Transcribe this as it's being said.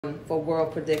for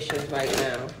world predictions right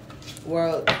now.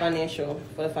 World financial,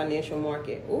 for the financial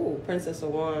market. Ooh, Princess of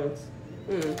Wands.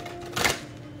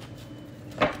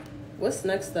 What's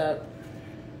next up?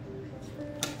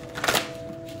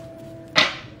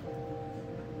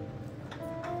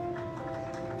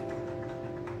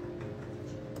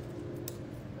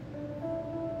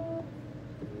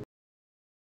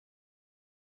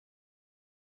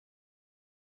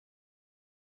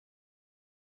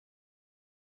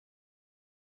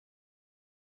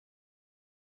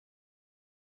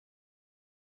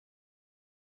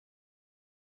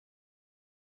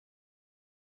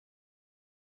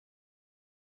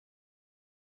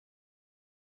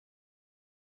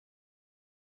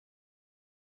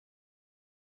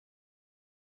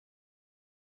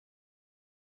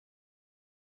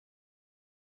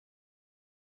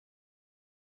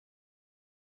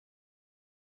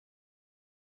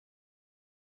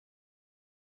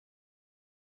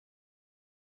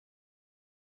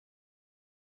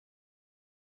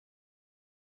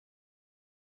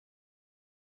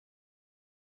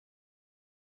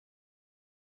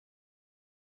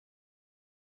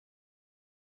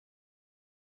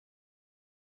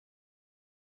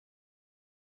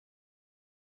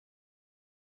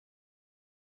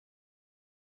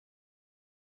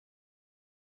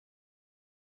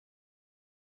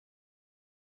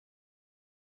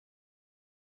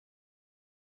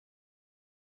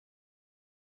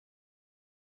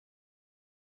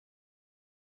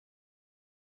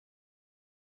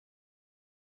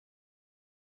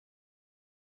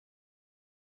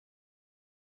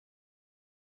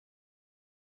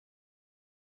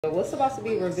 What's about to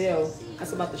be revealed?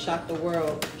 That's about to shock the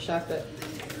world.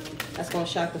 That's gonna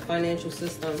shock the financial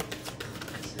system.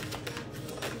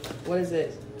 What is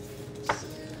it?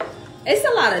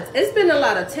 It's been a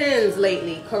lot of tens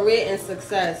lately. Career and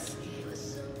success.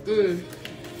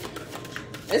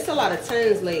 It's a lot of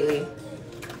tens lately.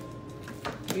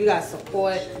 You got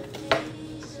support.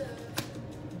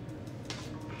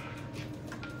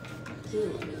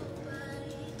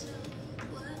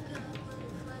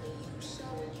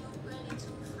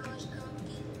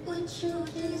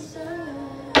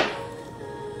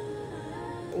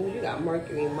 Oh, you got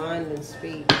Mercury, mind and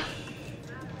speech. I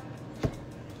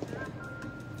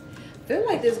feel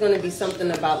like there's going to be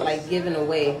something about like giving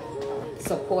away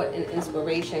support and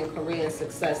inspiration, career and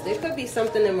success. There could be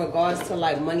something in regards to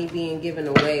like money being given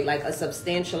away, like a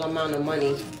substantial amount of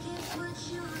money.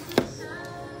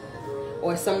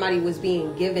 Or somebody was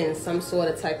being given some sort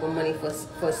of type of money for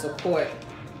support.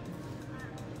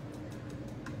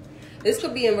 This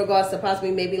could be in regards to possibly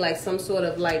maybe like some sort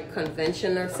of like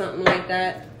convention or something like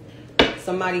that.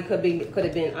 Somebody could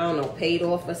have been, I don't know, paid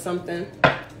off or something.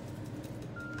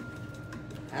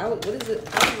 What is it?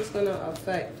 How is this gonna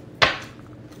affect?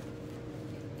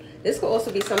 This could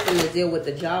also be something to deal with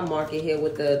the job market here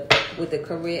with the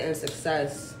career and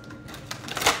success.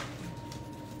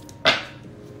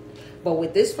 But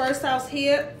with this first house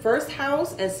here, first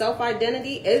house and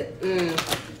self-identity,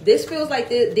 this feels like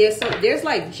there's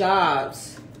like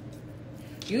jobs.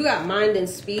 You got mind and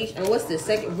speech, and what's the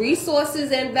second?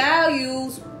 Resources and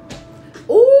values.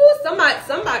 Ooh, somebody.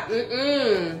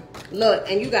 Look,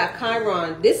 and you got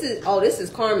Chiron. This is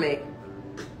karmic.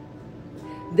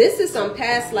 This is some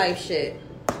past life shit.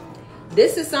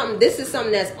 This is something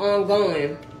that's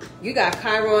ongoing. You got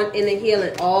Chiron in the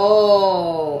healing.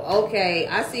 Oh, okay.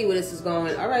 I see where this is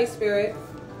going. All right, Spirit.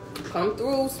 Come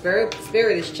through.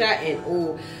 Spirit is chatting.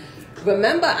 Ooh.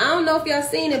 Remember, I don't know if y'all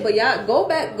seen it, but y'all go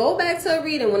back to a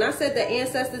reading. When I said the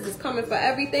ancestors is coming for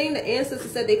everything, the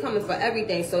ancestors said they coming for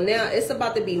everything. So now it's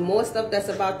about to be more stuff that's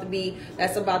about to be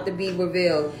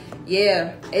revealed.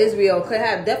 Yeah, Israel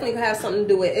definitely could have something to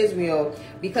do with Israel,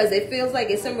 because it feels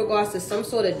like it's in regards to some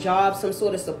sort of job, some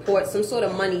sort of support, some sort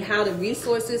of money, how the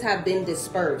resources have been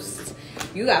dispersed.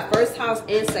 You got first house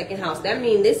and second house. That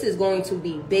means this is going to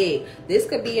be big. This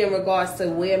could be in regards to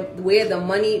where the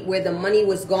money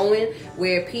was going,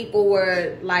 where people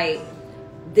were like,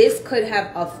 this could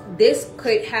have a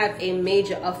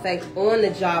major effect on the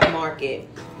job market,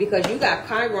 because you got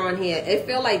Chiron here. It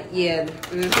feel like, yeah,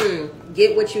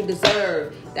 get what you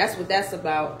deserve. That's what that's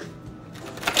about.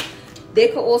 There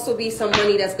could also be some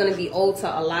money that's going to be owed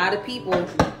to a lot of people.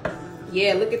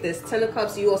 Yeah, look at this. 10 of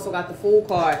Cups. You also got the Fool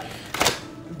card.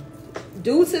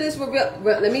 Due to this,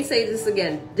 let me say this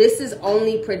again. This is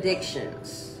only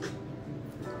predictions.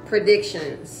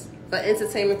 Predictions. For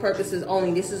entertainment purposes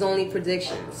only. This is only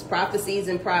predictions. Prophecies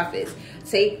and prophets.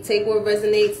 Take what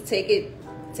resonates. Take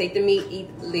the meat, eat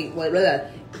the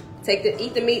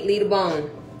meat, leave the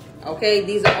bone. Okay?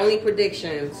 These are only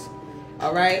predictions.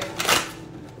 Alright?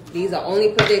 These are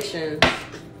only predictions.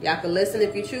 Y'all can listen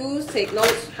if you choose. Take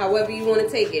notes however you want to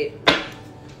take it.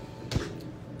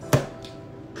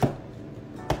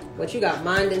 But you got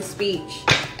mind and speech.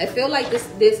 I feel like I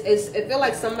feel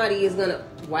like somebody is gonna,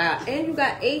 wow. And you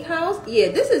got 8th house. Yeah,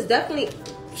 this is definitely,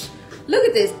 look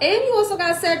at this. And you also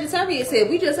got Sagittarius here.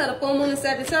 We just had a full moon in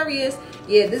Sagittarius.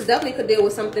 Yeah, this definitely could deal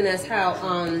with something that's how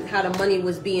the money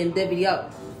was being divvied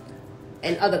up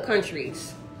in other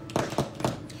countries.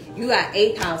 You got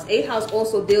 8th house. 8th house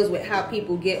also deals with how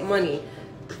people get money.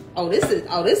 This is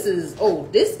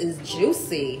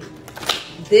juicy.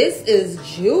 This is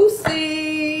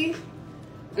juicy.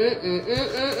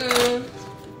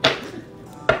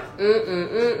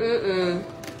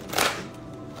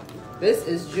 This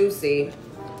is juicy.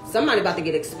 Somebody about to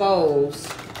get exposed.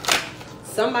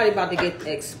 Somebody about to get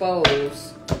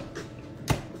exposed.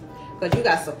 But you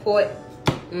got support.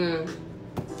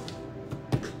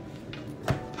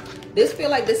 This feel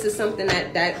like this is something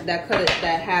that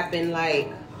happened like,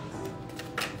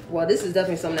 well, this is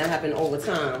definitely something that happened over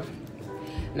time.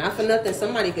 Not for nothing,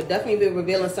 somebody could definitely be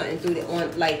revealing something through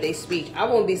like their speech. I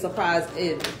won't be surprised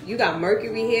if you got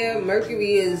Mercury here.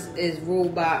 Mercury is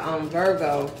ruled by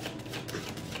Virgo.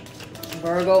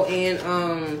 Virgo and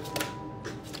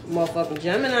motherfucking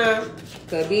Gemini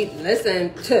could be,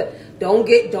 listen, don't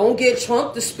get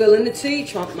Trump to spilling the tea.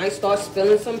 Trump might start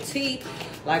spilling some tea.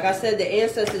 Like I said, the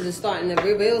ancestors are starting to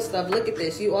reveal stuff. Look at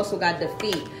this. You also got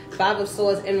defeat. 5 of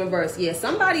Swords in reverse. Yeah,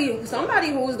 somebody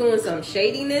who's doing some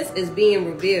shadiness is being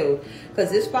revealed.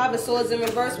 Because this 5 of Swords in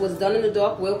reverse was done in the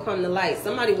dark will come to light.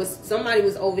 Somebody was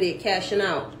over there cashing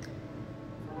out.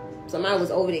 Somebody was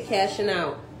over there cashing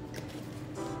out.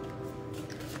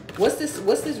 What's this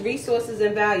resources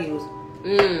and values?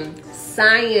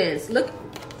 Science. Look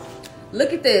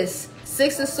at this.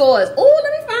 6 of Swords. Oh,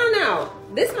 let me find out.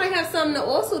 This might have something to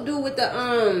also do with the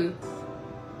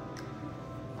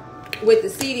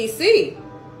CDC.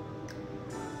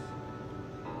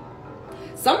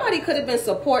 Somebody could have been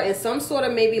supporting some sort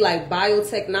of maybe like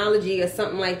biotechnology or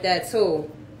something like that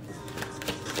too.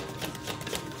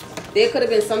 There could have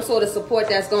been some sort of support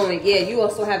that's going. Yeah, you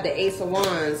also have the Ace of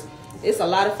Wands. It's a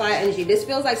lot of fire energy. This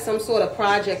feels like some sort of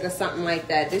project or something like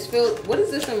that. What is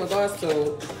this in regards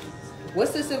to?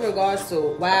 What's this in regards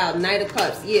to? Wow, Knight of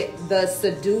Cups. Yeah, the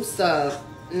seducer.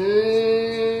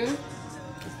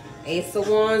 Ace of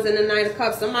Wands and the Knight of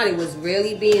Cups. Somebody was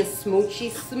really being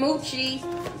smoochy.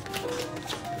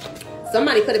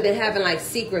 Somebody could have been having like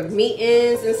secret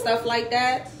meetings and stuff like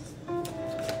that.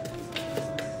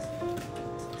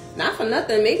 Not for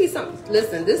nothing. Maybe some.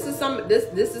 Listen, this is something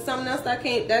else that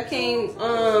came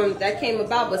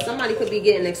about. But somebody could be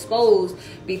getting exposed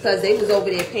because they was over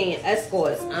there paying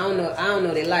escorts. I don't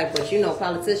know their life, but you know,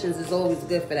 politicians is always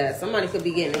good for that. Somebody could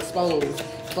be getting exposed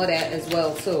for that as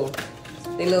well too.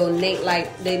 They little night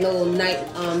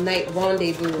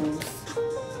rendezvous.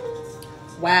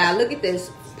 Wow, look at this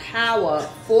power.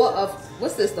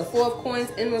 What's this? The 4 of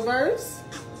coins in reverse.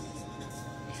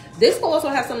 This will also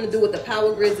have something to do with the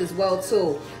power grids as well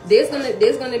too. There's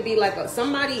gonna be like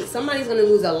somebody's gonna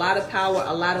lose a lot of power,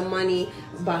 a lot of money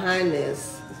behind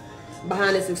this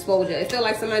exposure. It feels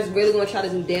like somebody's really gonna try to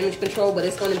do damage control, but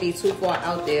it's gonna be too far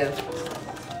out there.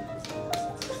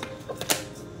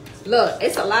 Look,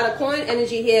 it's a lot of coin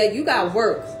energy here. You got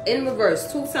work in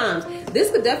reverse 2 times.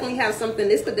 This could definitely have something.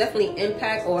 This could definitely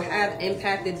impact or have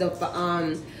impacted the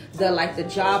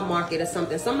job market or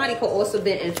something. Somebody could also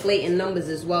been inflating numbers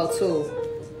as well too.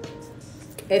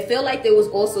 It felt like there was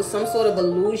also some sort of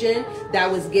illusion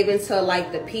that was given to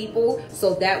like the people,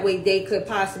 so that way they could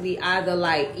possibly either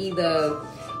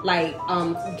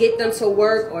get them to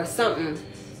work or something.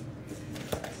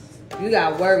 You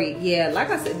got worried. Yeah, like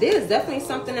I said, there's definitely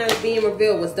something that is being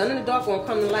revealed. What's done in the dark won't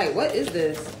come to light. What is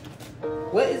this?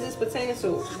 What is this pertaining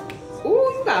to?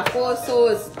 Ooh, you got 4 of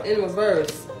Swords in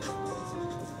reverse.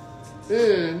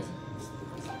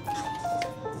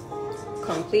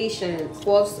 Completion.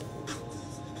 4th.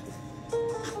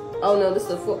 Oh no, this is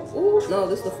the 4. Ooh, no,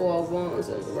 this is the 4 of Wands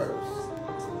in reverse.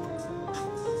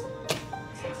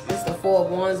 This is the 4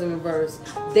 of Wands in reverse.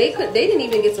 They didn't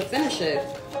even get to finish it.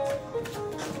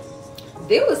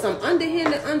 There was some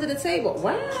underhanded under the table.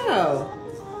 Wow.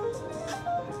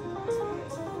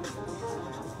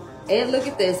 And look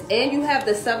at this. And you have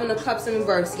the 7 of Cups in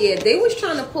reverse. Yeah, they was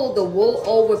trying to pull the wool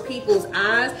over people's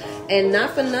eyes. And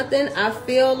not for nothing, I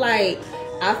feel like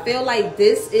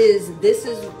this is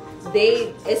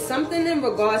it's something in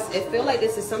regards, I feel like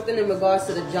this is something in regards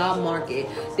to the job market.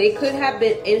 They could have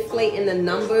been inflating the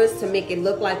numbers to make it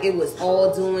look like it was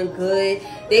all doing good.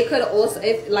 They could also,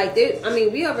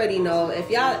 we already know, if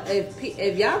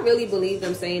y'all really believe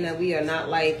them saying that we are not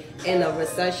like in a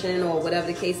recession or whatever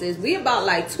the case is, we about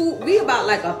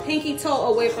like a pinky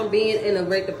toe away from being in a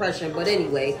Great Depression. But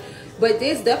anyway, but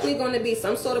there's definitely going to be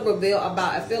some sort of reveal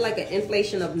about, I feel like, an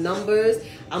inflation of numbers.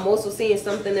 I'm also seeing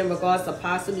something in regards to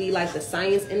possibly like the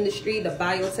science industry, the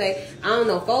biotech. I don't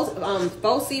know,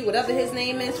 Foxxy, whatever his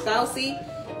name is, Foxxy.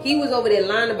 He was over there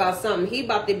lying about something. It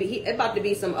about to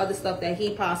be some other stuff that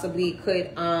he possibly could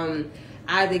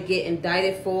either get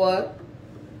indicted for.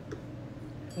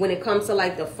 When it comes to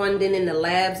like the funding in the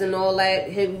labs and all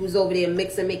that, he was over there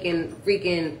making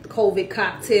freaking COVID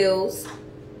cocktails.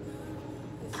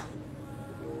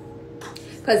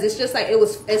 Because it's just like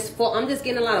I'm just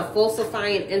getting a lot of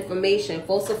falsifying information,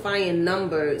 falsifying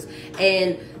numbers.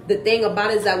 And the thing about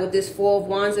it is that with this Four of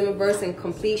Wands in reverse and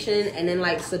completion, and then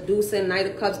like seducing, Knight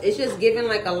of Cups, it's just giving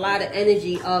like a lot of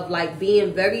energy of like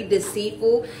being very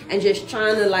deceitful and just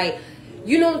trying to like,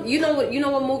 you know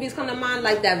what movies come to mind?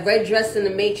 Like that red dress in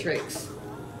the Matrix.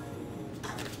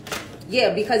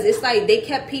 Yeah, because it's like they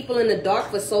kept people in the dark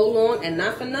for so long, and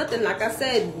not for nothing. Like I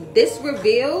said, this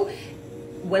reveal,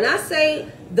 when I say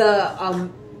the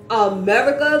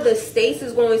America, the States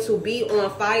is going to be on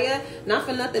fire, not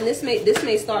for nothing, this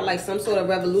may start like some sort of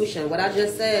revolution. What I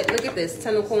just said, look at this,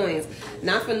 10 of coins.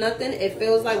 Not for nothing, it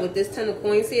feels like with this 10 of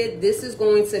coins here, this is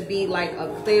going to be like a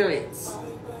clearance.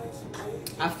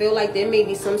 I feel like there may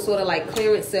be some sort of like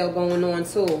clearance sale going on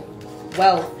too.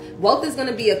 Wealth is going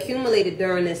to be accumulated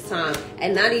during this time.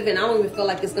 And I don't even feel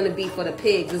like it's going to be for the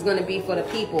pigs. It's going to be for the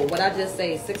people. What I just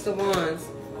say, 6 of Wands.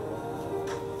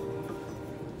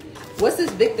 What's this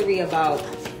victory about?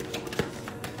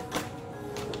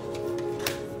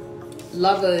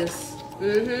 Lovers.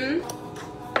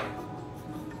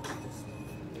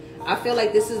 I feel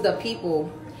like this is the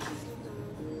people.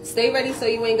 Stay ready so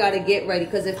you ain't got to get ready.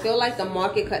 Because it feel like the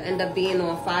market could end up being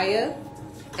on fire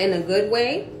in a good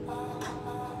way.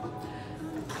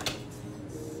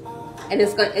 And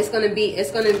it's gonna be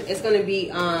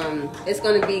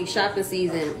shopping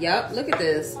season. Yep, look at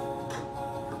this.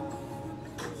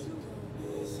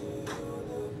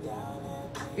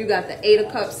 You got the 8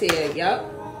 of Cups here. Yep.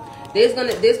 There's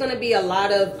gonna be a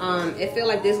lot of it feel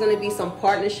like there's gonna be some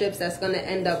partnerships that's gonna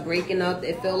end up breaking up.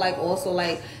 It feel like also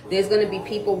like there's gonna be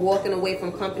people walking away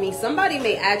from companies. Somebody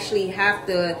may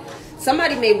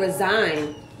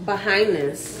resign behind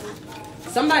this.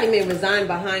 Somebody may resign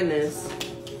behind this.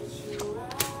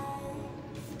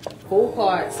 Full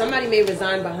card. Somebody may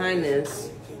resign behind this.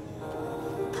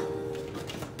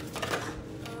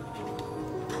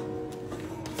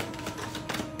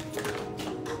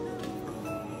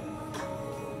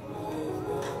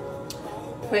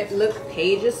 Look,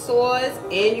 Page of Swords,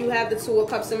 and you have the 2 of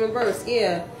Cups in reverse.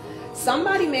 Yeah,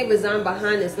 somebody may resign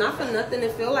behind this. Not for nothing,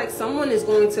 it feel like someone is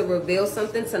going to reveal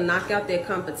something to knock out their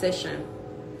competition.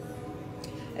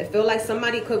 I feel like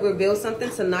somebody could reveal something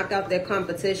to knock out their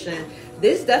competition.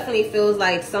 This definitely feels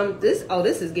like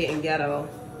this is getting ghetto.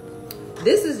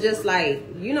 This is just like,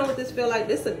 you know what this feel like?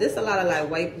 This a lot of like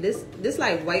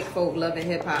white folk loving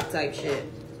hip hop type shit.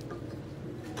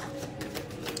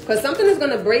 Because something is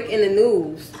going to break in the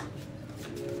news.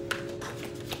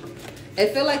 I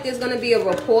feel like there's going to be a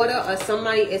reporter or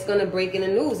somebody is going to break in the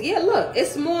news. Yeah, look,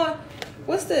 it's more,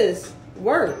 what's this?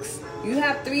 Works. You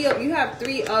have three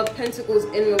of Pentacles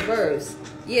in reverse.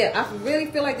 Yeah, I really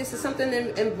feel like this is something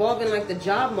involving like the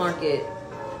job market.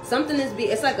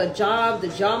 It's like a job, the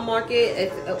job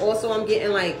market. Also, I'm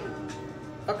getting like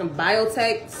fucking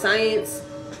biotech, science,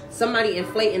 somebody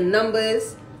inflating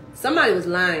numbers. Somebody was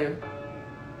lying.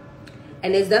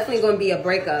 And there's definitely going to be a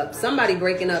breakup. Somebody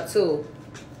breaking up too.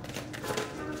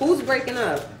 Who's breaking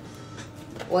up?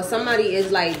 Or somebody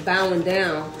is like bowing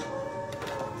down.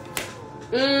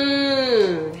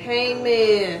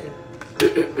 Hangman.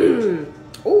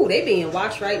 Ooh, they being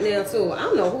watched right now too. I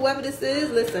don't know whoever this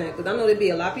is. Listen, because I know there'd be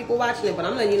a lot of people watching it. But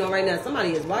I'm letting you know right now,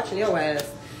 somebody is watching your ass.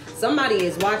 Somebody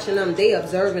is watching them. They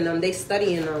observing them. They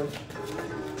studying them.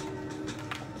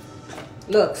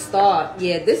 Look, Star.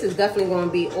 Yeah, this is definitely going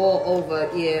to be all over.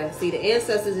 Yeah, see, the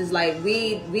ancestors is like,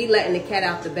 we letting the cat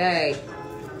out the bag.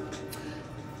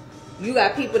 You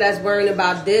got people that's worrying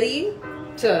about Diddy.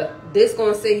 This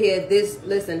going to sit here.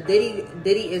 Listen,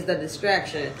 Diddy is the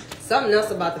distraction. Something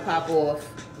else about to pop off.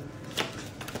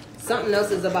 Something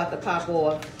else is about to pop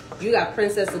off. You got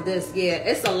Princess of this. Yeah,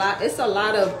 it's a lot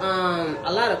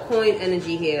of coin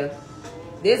energy here.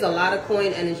 There's a lot of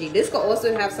coin energy. This could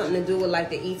also have something to do with like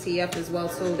the ETF as well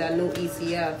too. That new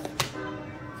ETF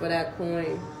for that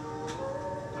coin.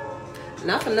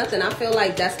 Not for nothing, I feel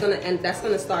like that's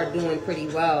gonna start doing pretty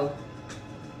well.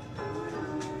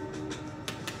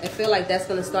 I feel like that's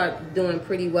gonna start doing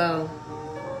pretty well.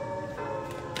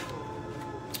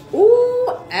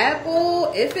 Ooh,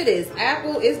 Apple. If it is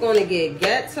Apple, it's gonna get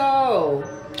ghetto.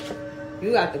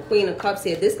 You got the Queen of Cups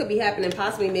here. This could be happening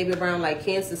possibly maybe around like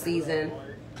Cancer season.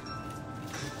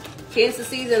 Cancer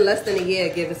season, less than a year,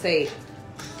 give or take.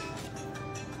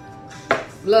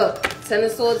 Look, Ten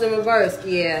of Swords in reverse.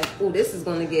 Yeah. Ooh, this is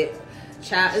gonna get,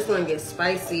 child. It's gonna get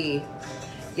spicy,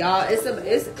 y'all.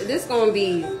 This gonna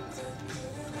be.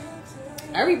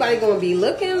 Everybody gonna be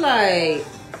looking like,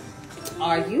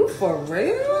 are you for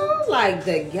real? Like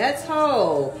the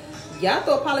ghetto. Y'all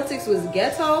thought politics was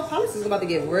ghetto? Politics is about to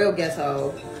get real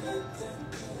ghetto.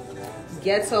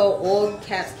 Ghetto, all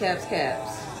caps, caps,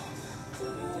 caps.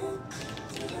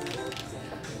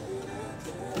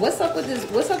 What's up with this?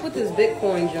 What's up with this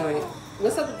Bitcoin joint?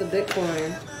 What's up with the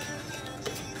Bitcoin?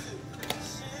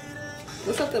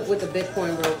 What's up with the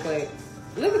Bitcoin real quick?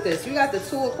 Look at this. You got the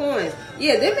 2 of coins.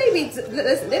 Yeah, there may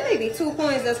be 2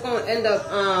 coins that's gonna end up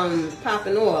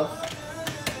popping off.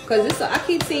 Cause this, I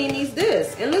keep seeing these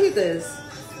discs, and look at this.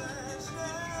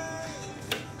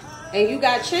 And you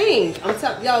got change. I'm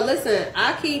telling y'all. Listen,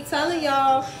 I keep telling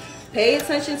y'all, pay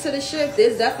attention to the shift.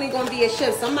 There's definitely gonna be a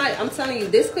shift. Somebody, I'm telling you,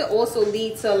 this could also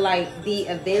lead to like the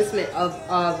advancement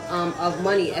of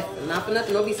money. If not for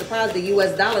nothing, don't be surprised the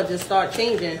U.S. dollar just start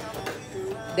changing.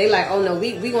 They like, oh no,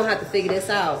 we gonna have to figure this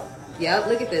out. Yep,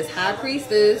 look at this. High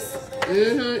Priestess.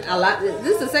 A lot.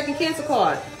 This is the second Cancer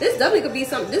card. This definitely could be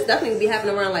something. This definitely could be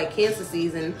happening around like Cancer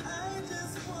season.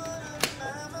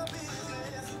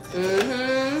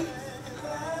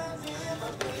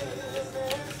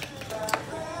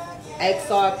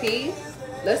 XRP.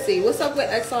 Let's see. What's up with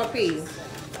XRP?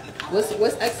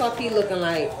 What's XRP looking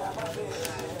like?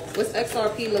 What's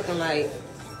XRP looking like?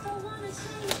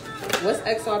 What's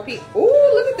XRP? Ooh,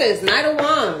 look at this. Knight of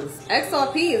Wands.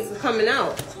 XRP is coming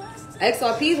out.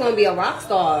 XRP is going to be a rock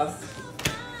star.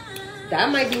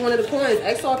 That might be one of the coins.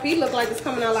 XRP look like it's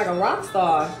coming out like a rock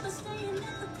star.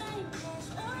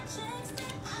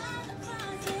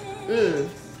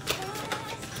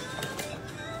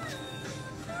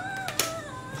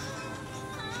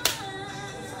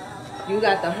 You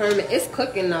got the Hermit. It's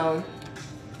cooking though.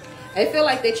 I feel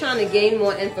like they're trying to gain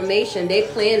more information. They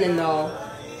planning though.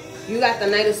 You got the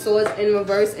Knight of Swords in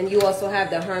reverse, and you also have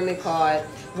the Hermit card.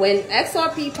 When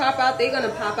XRP pop out, they're going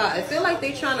to pop out. I feel like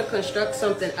they're trying to construct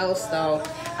something else, though.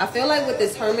 I feel like with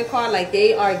this Hermit card, like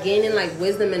they are gaining like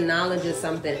wisdom and knowledge or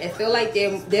something. I feel like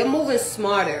they're moving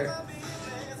smarter.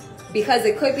 Because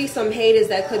it could be some haters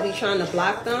that could be trying to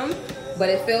block them. But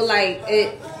I feel like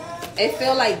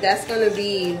that's going to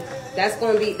be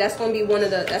one of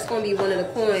the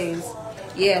coins.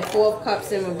 Yeah, 4 of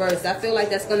Cups in reverse. I feel like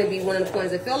that's going to be one of the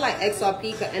coins. I feel like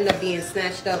XRP could end up being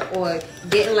snatched up or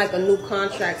getting like a new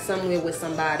contract somewhere with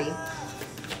somebody.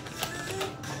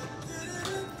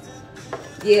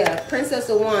 Yeah, Princess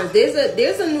of Wands. There's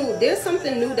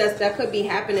something new that could be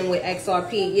happening with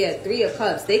XRP. Yeah, 3 of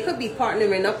Cups. They could be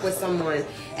partnering up with someone.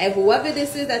 And whoever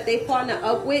this is that they partner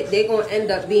up with, they're going to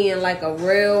end up being like a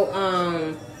real,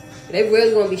 they're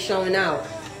really going to be showing out.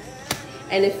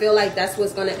 And I feel like that's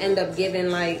what's going to end up giving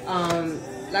like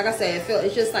I said, I feel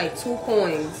it's just like 2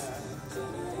 coins.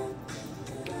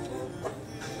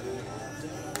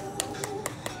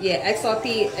 Yeah,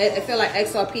 XRP, I feel like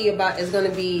XRP is going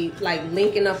to be like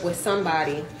linking up with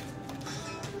somebody.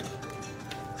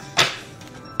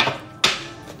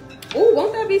 Ooh,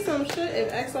 won't that be some shit if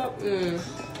XRP,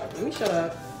 let me shut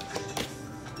up.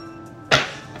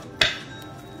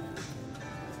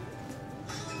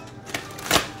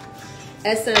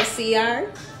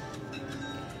 SMCR.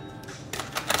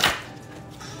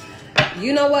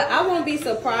 You know what? I won't be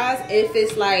surprised if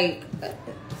it's like,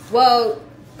 well,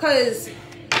 because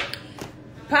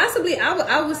possibly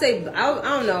I would say, I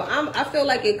don't know. I feel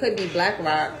like it could be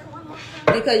BlackRock.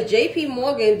 Because JP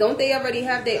Morgan, don't they already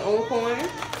have their own coin?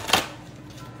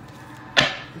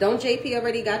 Don't JP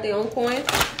already got their own coin?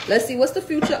 Let's see. What's the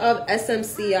future of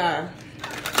SMCR?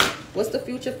 What's the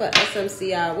future for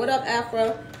SMCR? What up,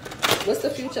 Afro? What's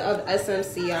the future of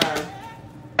SMCR?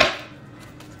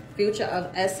 Future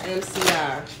of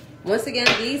SMCR. Once again,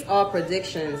 these are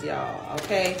predictions, y'all.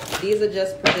 Okay? These are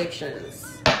just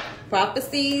predictions.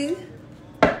 Prophecy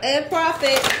and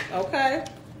profit. Okay?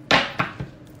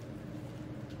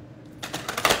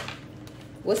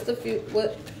 What's the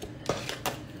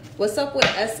what's up with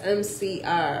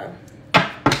SMCR?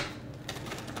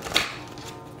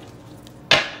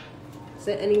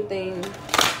 there anything?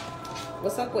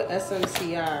 What's up with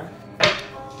SMCR?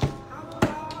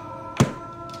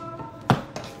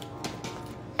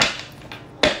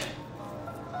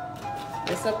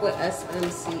 What's up with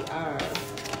SMCR?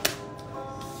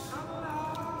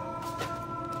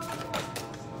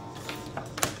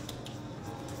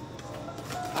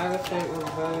 Hierophant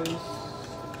reverse.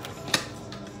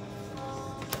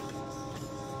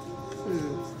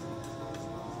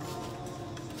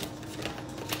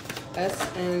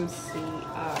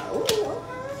 SMCR. Ooh, okay.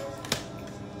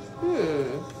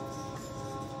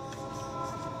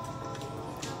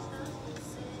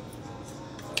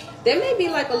 There may be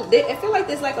like I feel like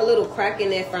there's like a little crack in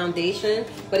their foundation,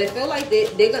 but I feel like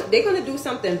they're gonna do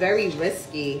something very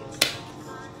risky.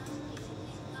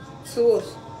 Two of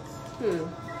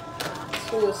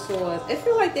Swords. I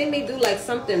feel like they may do like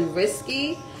something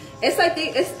risky. It's like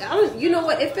you know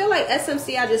what? It feel like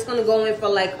SMCI just gonna go in for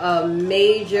like a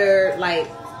major like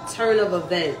turn of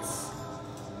events.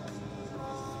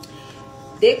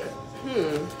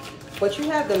 But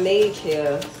you have the Mage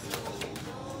here.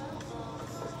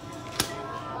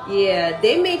 Yeah,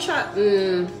 they may try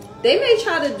to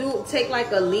take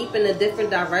like a leap in a different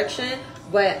direction,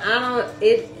 but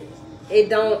it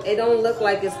don't look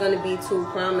like it's gonna be too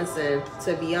promising,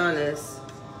 to be honest.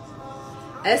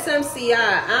 SMCI,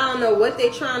 I don't know what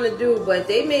they trying to do, but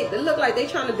it look like they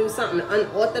trying to do something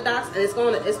unorthodox, and it's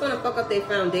gonna fuck up their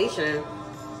foundation.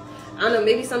 I don't know,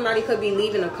 maybe somebody could be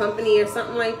leaving a company or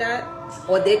something like that,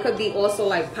 or there could be also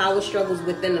like power struggles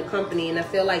within the company, and I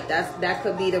feel like that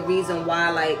could be the reason why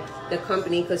like the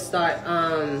company could start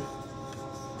I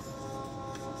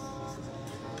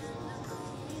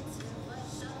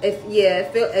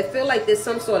feel like there's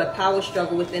some sort of power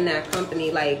struggle within that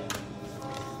company. Like,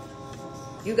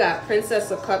 you got Princess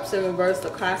of Cups in reverse, the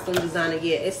costume designer.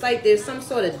 Yeah, it's like there's some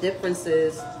sort of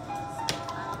differences.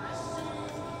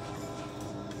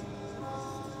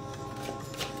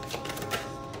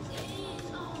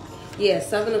 Yeah,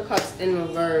 Seven of Cups in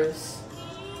reverse.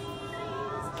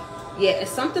 Yeah, it's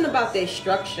something about their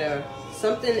structure.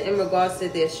 Something in regards to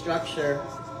their structure.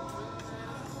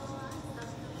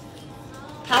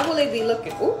 How will they be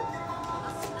looking? Ooh.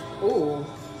 Ooh.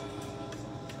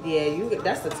 Yeah,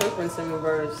 that's the Temperance in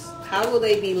reverse. How will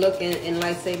they be looking in,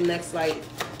 like, say, next, like,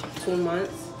 2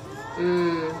 months?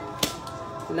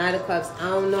 Knight of Cups. I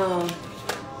don't know.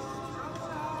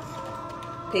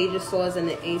 Page of Swords and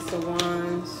the Ace of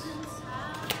Wands.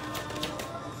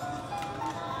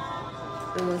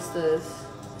 And what's this?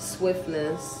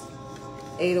 Swiftness.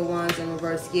 Eight of Wands in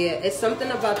reverse. Yeah, it's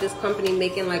something about this company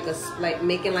making like a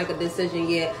decision.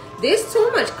 Yeah, there's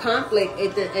too much conflict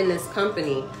in this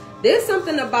company. There's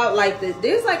something about like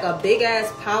there's like a big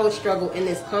ass power struggle in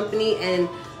this company, and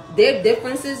their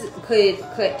differences could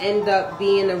end up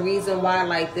being the reason why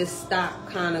like this stock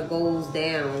kind of goes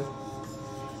down.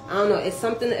 I don't know. It's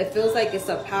something. It feels like it's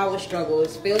a power struggle. It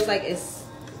feels like it's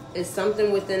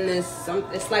something within this.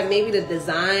 It's like maybe the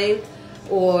design.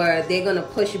 Or they're going to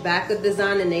push back a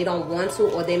design and they don't want to,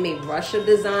 or they may rush a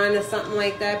design or something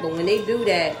like that. But when they do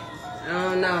that, I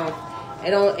don't know.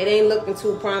 It ain't looking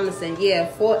too promising. Yeah,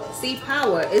 see,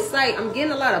 power. It's like I'm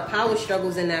getting a lot of power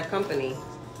struggles in that company.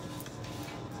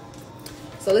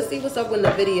 So let's see what's up with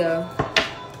the video.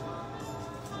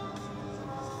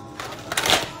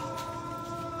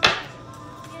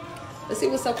 Let's see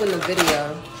what's up with the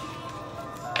video.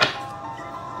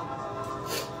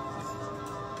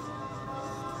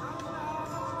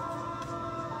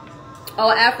 Oh,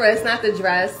 Afro, it's not the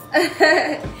dress.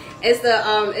 It's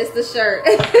the shirt.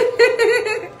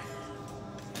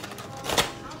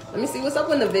 Let me see what's up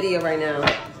in the video right now.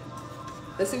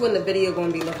 Let's see what the video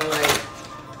gonna be looking like.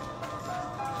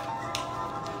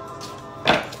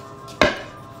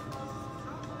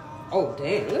 Oh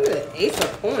damn, look at the Ace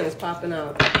of Coins popping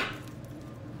out.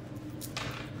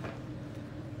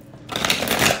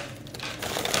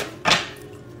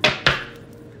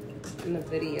 In the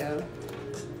video.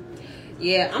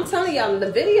 Yeah, I'm telling y'all,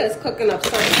 NVIDIA is cooking up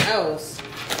something else.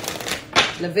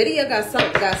 NVIDIA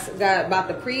got about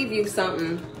to preview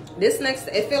something. This next,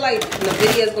 I feel like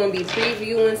NVIDIA is going to be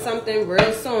previewing something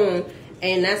real soon,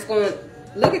 and that's going.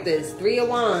 Look at this, 3 of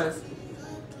Wands.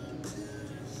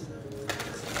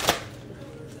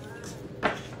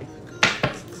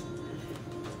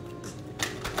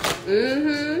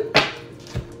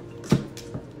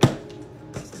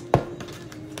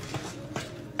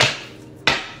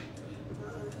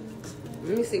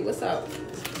 Let me see what's up.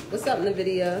 What's up in the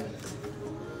video?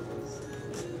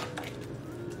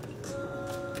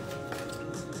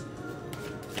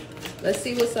 Let's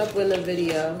see what's up in the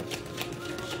video.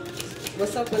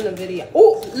 What's up in the video?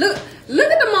 Oh, Look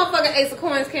at the motherfucking Ace of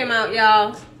Coins came out,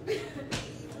 y'all.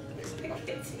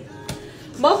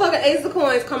 Motherfucking Ace of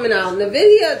Coins coming out.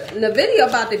 NVIDIA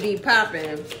about to be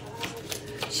popping.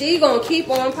 She gonna keep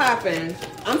on popping.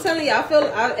 I'm telling you,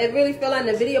 I really feel like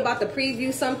NVIDIA about to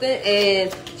preview something,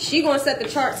 and she gonna set the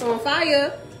charts on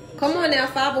fire. Come on now,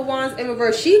 Five of Wands in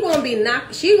reverse. She gonna be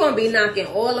knocking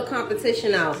all the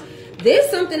competition out. There's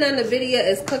something that NVIDIA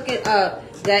is cooking up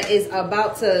that is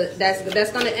about to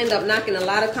that's gonna end up knocking a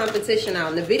lot of competition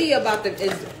out. NVIDIA about to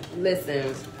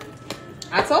listen.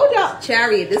 I told y'all,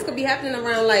 Chariot. This could be happening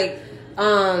around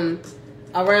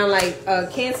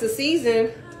Cancer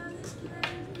season.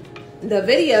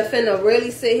 NVIDIA finna really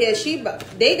sit here.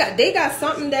 They got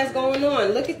something that's going on.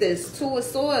 Look at this, Two of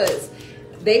Swords.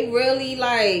 They really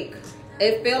like.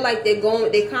 It feel like they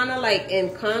kind of like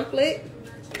in conflict.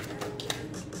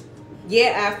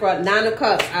 Yeah, Afra, Nine of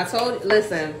Cups. I told you.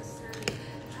 Listen.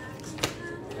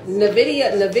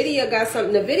 NVIDIA got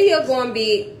something. NVIDIA gonna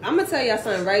be. I'm gonna tell y'all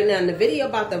something right now. NVIDIA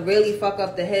about to really fuck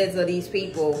up the heads of these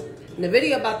people.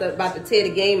 NVIDIA about to tear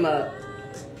the game up.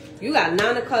 You got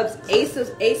Nine of Cups, Ace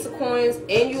of Coins,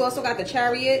 and you also got the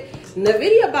Chariot.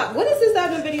 NVIDIA about. What is this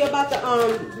that NVIDIA about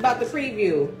the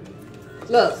preview?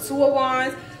 Look, Two of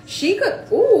Wands. She could.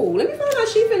 Ooh, let me find out.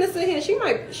 She finna sit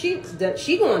here.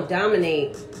 She gonna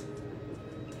dominate.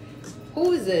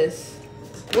 Who is this?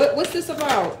 What's this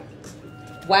about?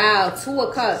 Wow, Two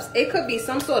of Cups. It could be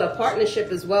some sort of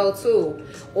partnership as well too,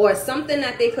 or something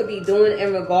that they could be doing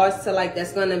in regards to like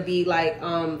that's gonna be like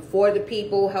for the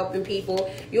people, helping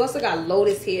people. You also got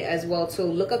Lotus here as well too.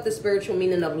 Look up the spiritual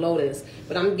meaning of Lotus.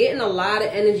 But I'm getting a lot of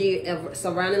energy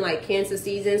surrounding like Cancer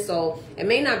season. So it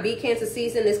may not be Cancer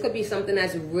season. This could be something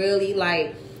that's really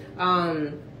like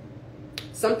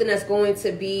something that's going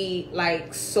to be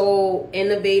like so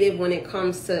innovative when it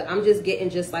comes to, I'm just getting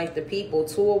just like the people.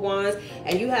 Two of Wands,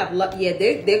 and you have luck. Yeah,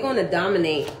 they're going to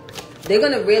dominate. They're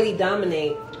going to really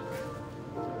dominate.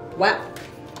 What?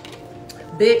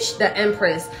 Bitch, the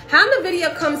Empress. How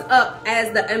NVIDIA comes up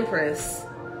as the Empress?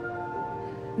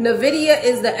 NVIDIA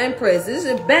is the Empress. This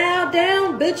is bow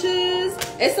down, bitches.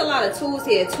 It's a lot of twos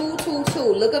here. 2, 2, 2.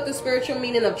 Look up the spiritual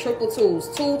meaning of triple twos.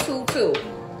 2, 2, 2.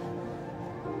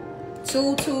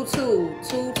 2, 2, 2,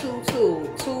 2, 2, 2,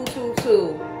 2, 2,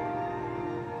 2.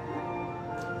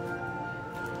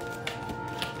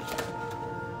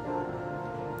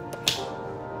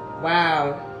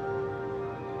 Wow.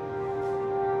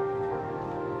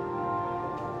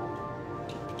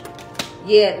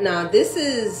 Yeah, now this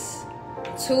is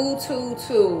 2, 2,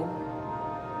 2.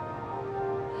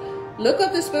 Look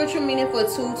up the spiritual meaning for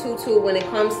 2, 2, 2 when it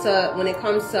comes to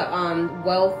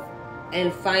wealth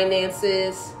and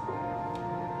finances.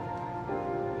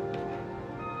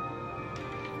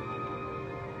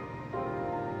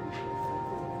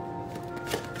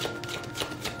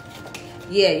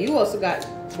 Yeah, you also got,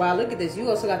 wow, look at this. You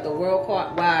also got the World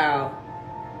card. Wow.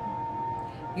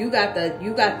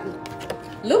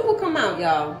 Look what come out,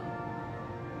 y'all.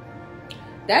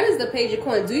 That is the Page of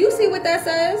Coins. Do you see what that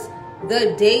says?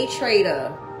 The Day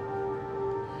Trader.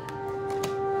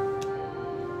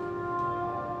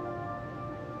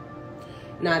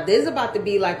 Now, this is about to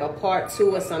be like a part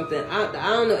 2 or something. I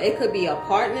don't know. It could be a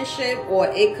partnership, or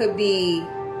it could be...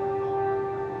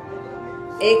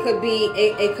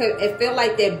 It feel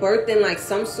like they're birthing like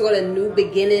some sort of new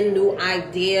beginning, new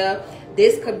idea.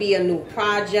 This could be a new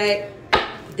project.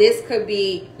 This could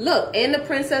be, look, and the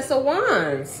Princess of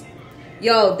Wands.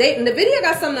 Yo, NVIDIA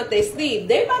got something up their sleeve.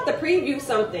 They about to preview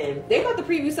something. They about to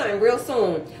preview something real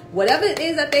soon. Whatever it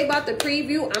is that they about to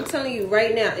preview, I'm telling you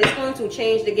right now, it's going to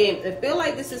change the game. I feel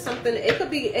like this is something, it could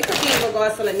be in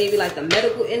regards to like maybe like the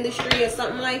medical industry or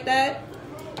something like that.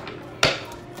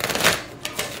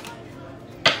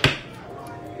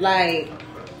 Like,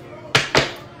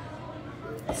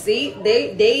 see,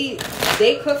 they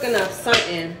cooking up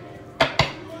something.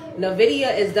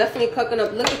 NVIDIA is definitely cooking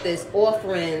up. Look at this,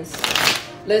 offerings.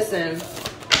 Listen,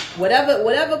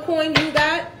 whatever coin you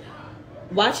got,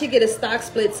 watch it get a stock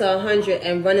split to 100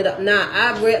 and run it up. Nah,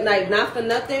 I read like not for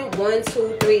nothing. 1,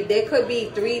 2, 3. There could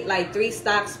be three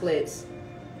stock splits,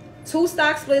 2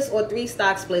 stock splits or 3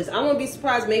 stock splits. I won't be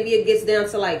surprised. Maybe it gets down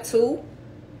to like 2.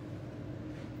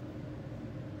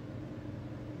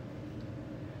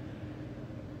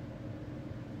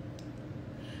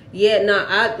 Yeah, no,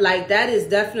 I like that is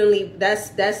definitely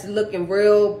that's looking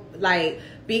real, like,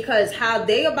 because how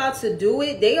they about to do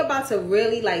it, they about to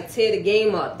really like tear the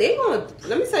game up. They gonna,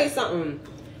 let me tell you something.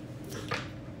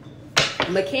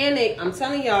 Mechanic, I'm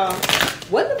telling y'all,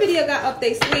 what the video got up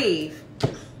their sleeve.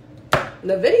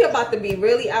 The video about to be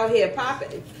really out here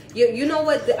popping. You know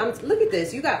what? Look at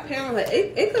this. You got parenthood.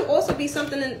 It could also be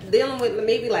something dealing with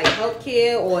maybe like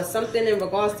healthcare or something in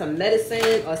regards to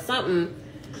medicine or something.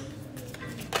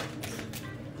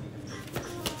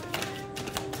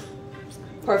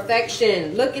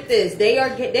 Perfection. Look at this.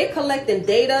 They're collecting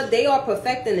data. They are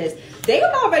perfecting this. They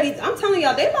are already. I'm telling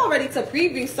y'all, they're about ready to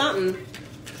preview something.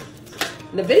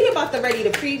 NVIDIA about to ready to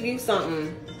preview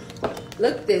something.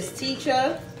 Look at this,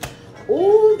 teacher.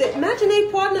 Ooh, imagine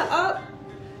they partner up.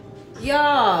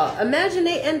 Y'all, imagine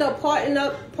they end up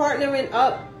partnering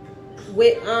up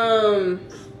with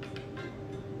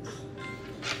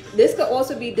this could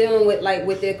also be dealing with like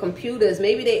with their computers.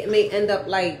 Maybe they may end up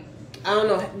like, I don't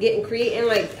know, creating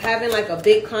like having like a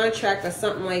big contract or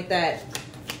something like that.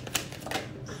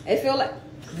 I feel like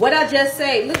what I just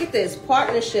say, look at this,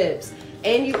 partnerships.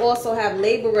 And you also have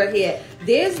laborer here.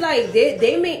 There's like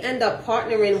they may end up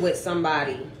partnering with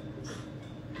somebody.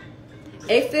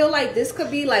 I feel like this could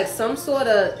be like some sort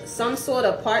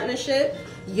of partnership.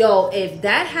 Yo, if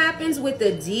that happens with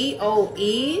the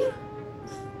DOE,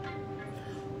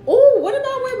 oh, what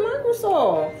about with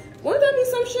Microsoft? Wouldn't that be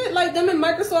some shit like them and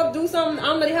Microsoft do something? I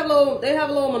don't know. They have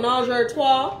a little menage a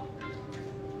trois,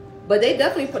 but they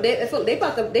definitely they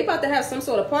about to have some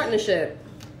sort of partnership.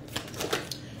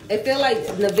 I feel like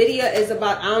NVIDIA is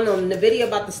about, I don't know, NVIDIA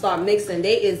about to start mixing.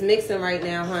 They is mixing right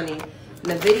now, honey.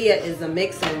 NVIDIA is a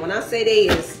mixing. When I say they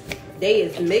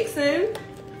is mixing.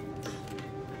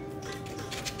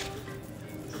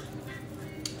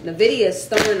 NVIDIA is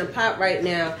stirring the pot right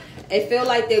now. I feel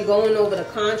like they're going over the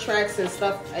contracts and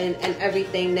stuff and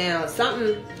everything now.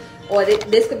 Something, or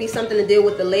this could be something to deal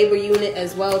with the labor unit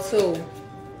as well too.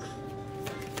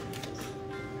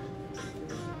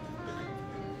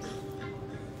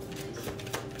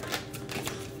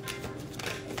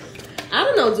 I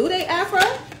don't know. Do they Afra?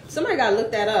 Somebody got to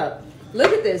look that up.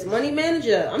 Look at this. Money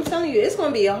manager. I'm telling you, it's going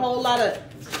to be a whole lot of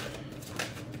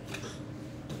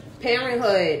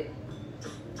parenthood.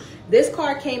 This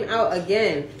card came out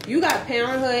again. You got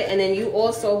parenthood, and then you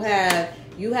also have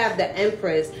the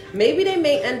Empress. Maybe they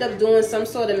may end up doing some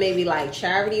sort of maybe like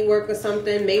charity work or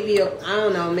something. Maybe, I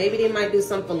don't know. Maybe they might do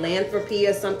some philanthropy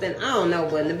or something. I don't know.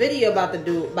 But NVIDIA about to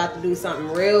do something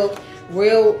real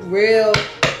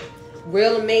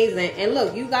amazing. And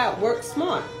look, you got work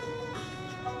smart.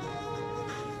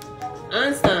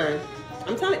 Einstein.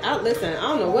 I'm telling you, listen, I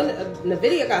don't know what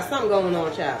NVIDIA got something going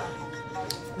on, child.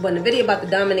 But NVIDIA about to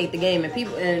dominate the game, and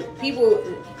people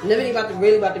NVIDIA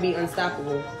about to be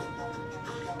unstoppable.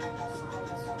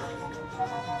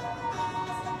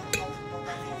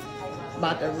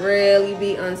 About to really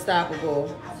be unstoppable.